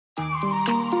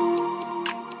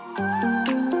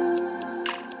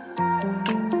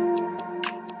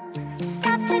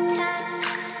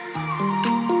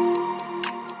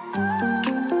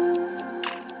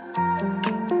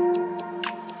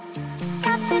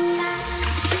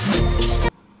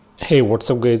Hey,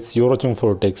 what's up guys, you're watching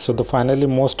for tech. So the finally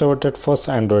most awaited first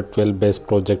Android 12 based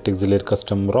project Elixir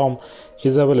custom ROM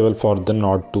is available for the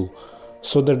Node 2.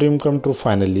 So the dream come true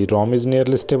finally, ROM is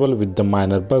nearly stable with the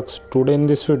minor bugs. Today in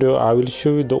this video I will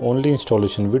show you the only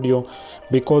installation video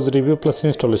because review plus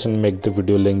installation make the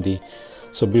video lengthy.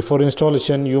 So before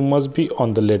installation you must be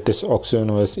on the latest OS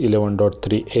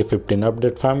 11.3 A15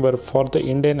 update firmware for the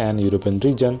Indian and European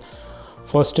region.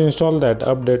 First install that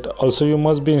update. Also you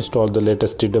must be installed the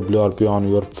latest TWRP on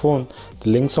your phone. The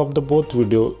links of the both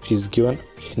video is given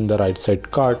in the right side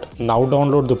card. Now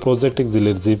download the project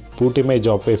Elixir zip boot image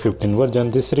of A15 version.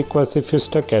 This requires if you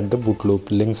stuck at the boot loop.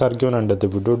 Links are given under the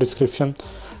video description.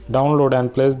 Download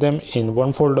and place them in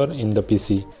one folder in the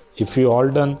PC. If you all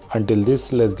done until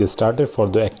this, let's get started for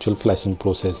the actual flashing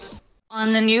process.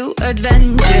 On a new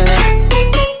adventure.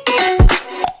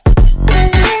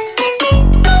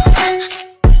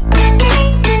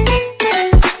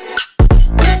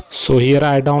 So here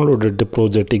I downloaded the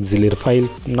project Elixir file.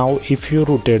 Now if you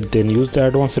rooted, then use the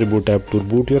advanced reboot app to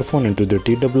boot your phone into the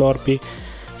TWRP.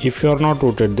 If you are not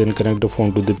rooted, then connect the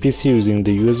phone to the PC using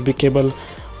the USB cable.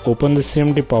 Open the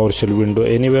CMD PowerShell window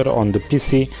anywhere on the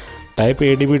PC. Type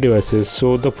ADB devices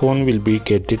so the phone will be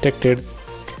get detected.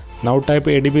 Now type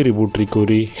ADB reboot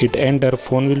recovery, hit enter,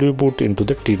 phone will be boot into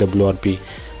the TWRP.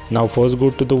 Now first go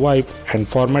to the wipe and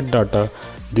format data.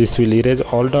 This will erase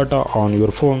all data on your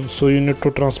phone, so you need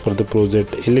to transfer the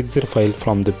project Elixir file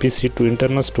from the PC to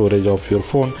internal storage of your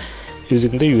phone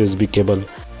using the USB cable.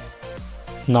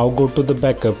 Now go to the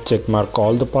backup, checkmark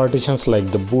all the partitions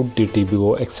like the boot,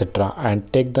 DTBO, etc.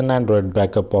 and take the Android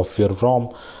backup of your ROM.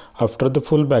 After the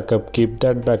full backup, keep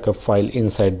that backup file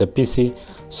inside the PC,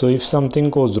 so if something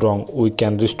goes wrong, we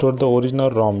can restore the original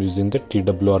ROM using the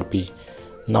TWRP.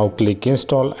 Now click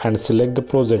install and select the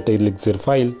project Elixir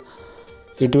file.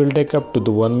 It will take up to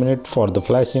the 1 minute for the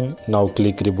flashing. Now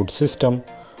click reboot system.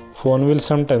 Phone will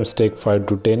sometimes take 5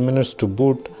 to 10 minutes to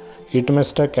boot. It may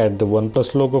stuck at the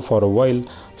OnePlus logo for a while,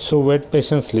 so wait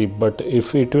patiently, but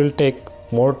if it will take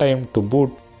more time to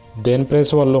boot, then press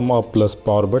volume up plus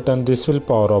power button. This will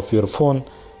power off your phone.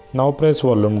 Now press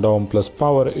volume down plus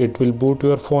power. It will boot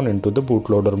your phone into the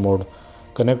bootloader mode.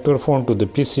 Connect your phone to the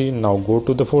PC. Now go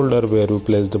to the folder where you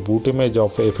place the boot image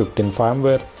of A15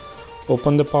 firmware.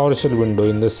 Open the PowerShell window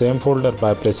in the same folder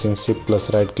by pressing Shift plus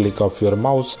right click of your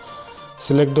mouse.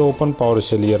 Select the Open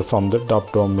PowerShell here from the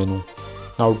drop down menu.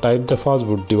 Now type the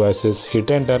fastboot devices,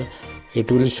 hit enter.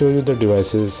 It will show you the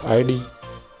device's ID.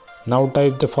 Now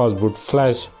type the fastboot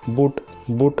flash boot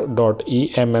boot.emmc.win.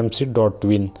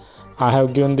 I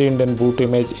have given the Indian boot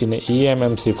image in a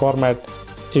eMMC format.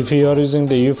 If you are using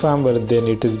the U firmware, then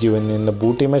it is given in the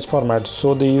boot image format,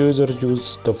 so the user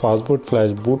use the fastboot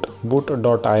flash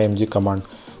boot.img command.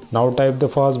 Now type the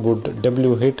fastboot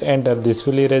W, hit enter. This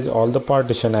will erase all the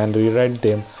partition and rewrite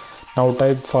them. Now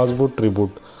type fastboot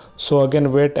reboot. So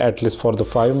again wait at least for the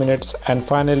 5 minutes and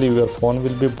finally your phone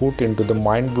will be boot into the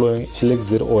mind-blowing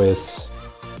Elixir OS.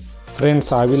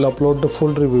 Friends, I will upload the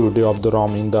full review video of the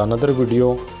ROM in the another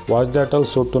video. Watch that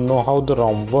also to know how the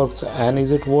ROM works and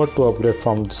is it worth to upgrade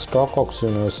from the stock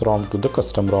OS ROM to the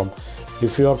custom ROM.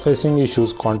 If you are facing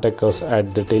issues, contact us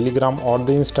at the Telegram or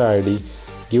the Insta ID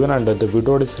given under the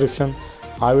video description.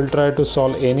 I will try to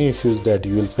solve any issues that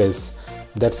you will face.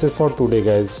 That's it for today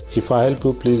guys. If I help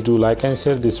you, please do like and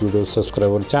share this video, subscribe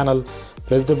our channel,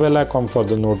 press the bell icon for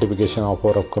the notification of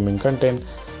our upcoming content.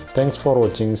 Thanks for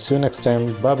watching. See you next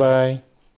time. Bye bye.